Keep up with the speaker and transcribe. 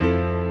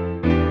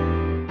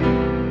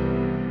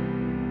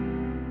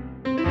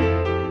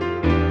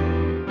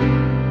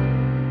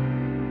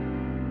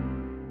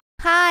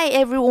Hi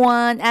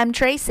everyone, I'm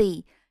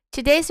Tracy.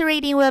 Today's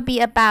reading will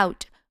be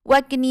about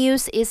what good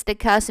news is the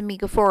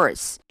cosmic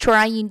force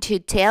trying to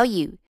tell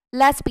you.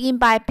 Let's begin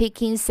by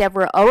picking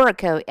several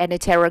oracle and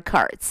tarot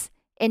cards.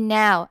 And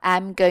now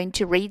I'm going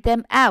to read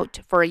them out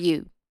for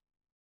you.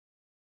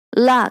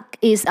 Luck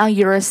is on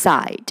your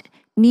side.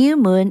 New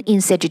moon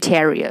in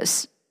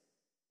Sagittarius.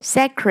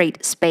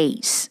 Sacred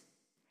space.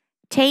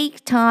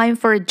 Take time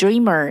for a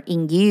dreamer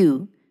in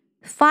you.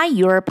 Find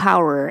your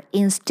power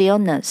in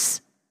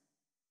stillness.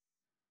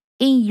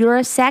 In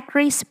your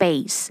sacred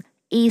space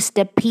is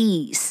the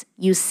peace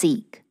you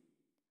seek.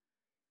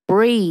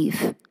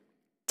 Breathe.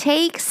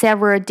 Take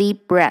several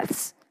deep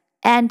breaths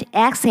and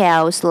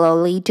exhale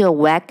slowly to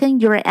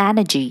awaken your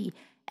energy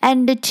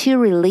and to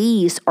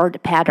release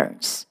old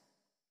patterns.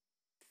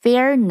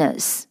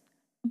 Fairness.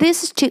 This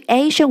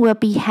situation will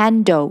be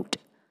handled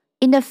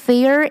in a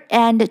fair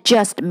and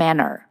just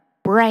manner.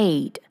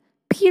 Braid.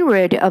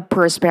 Period of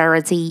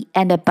prosperity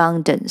and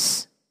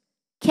abundance.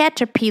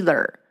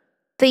 Caterpillar.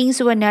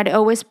 Things will not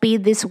always be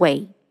this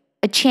way.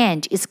 A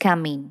change is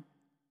coming.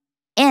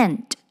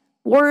 End.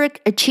 Work,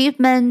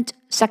 achievement,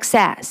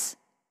 success.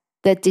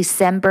 The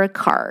December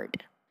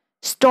card.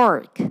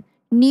 Stork.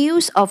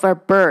 News of a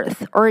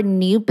birth or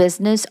new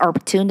business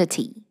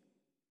opportunity.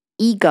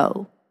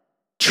 Ego.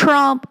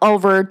 Trump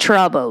over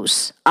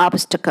troubles,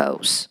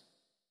 obstacles.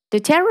 The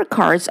tarot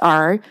cards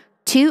are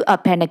Two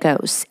of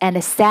Pentacles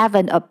and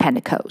Seven of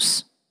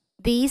Pentacles.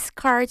 These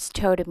cards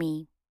told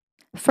me,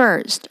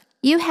 first,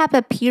 you have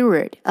a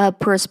period of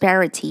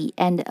prosperity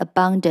and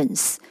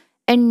abundance,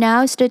 and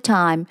now's the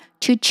time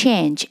to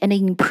change and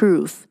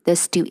improve the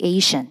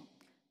situation.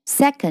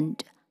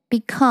 Second, be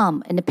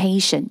calm and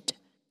patient.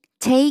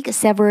 Take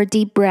several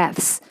deep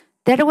breaths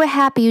that will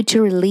help you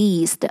to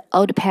release the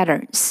old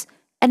patterns,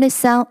 and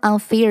some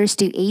unfair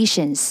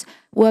situations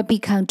will be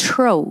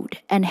controlled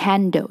and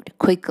handled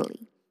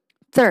quickly.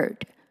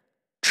 Third,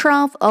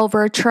 triumph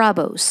over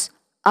troubles,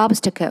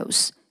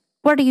 obstacles.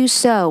 What you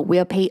sow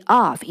will pay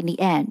off in the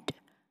end.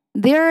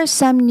 There are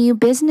some new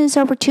business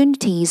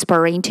opportunities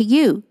spurring to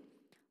you.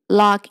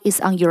 Luck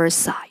is on your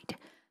side.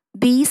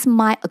 These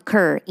might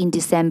occur in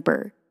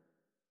December.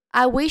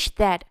 I wish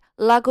that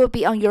luck would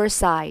be on your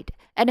side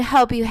and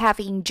hope you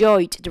have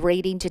enjoyed the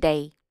reading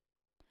today.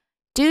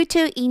 Do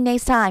tune in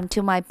next time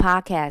to my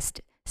podcast.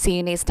 See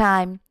you next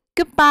time.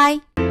 Goodbye.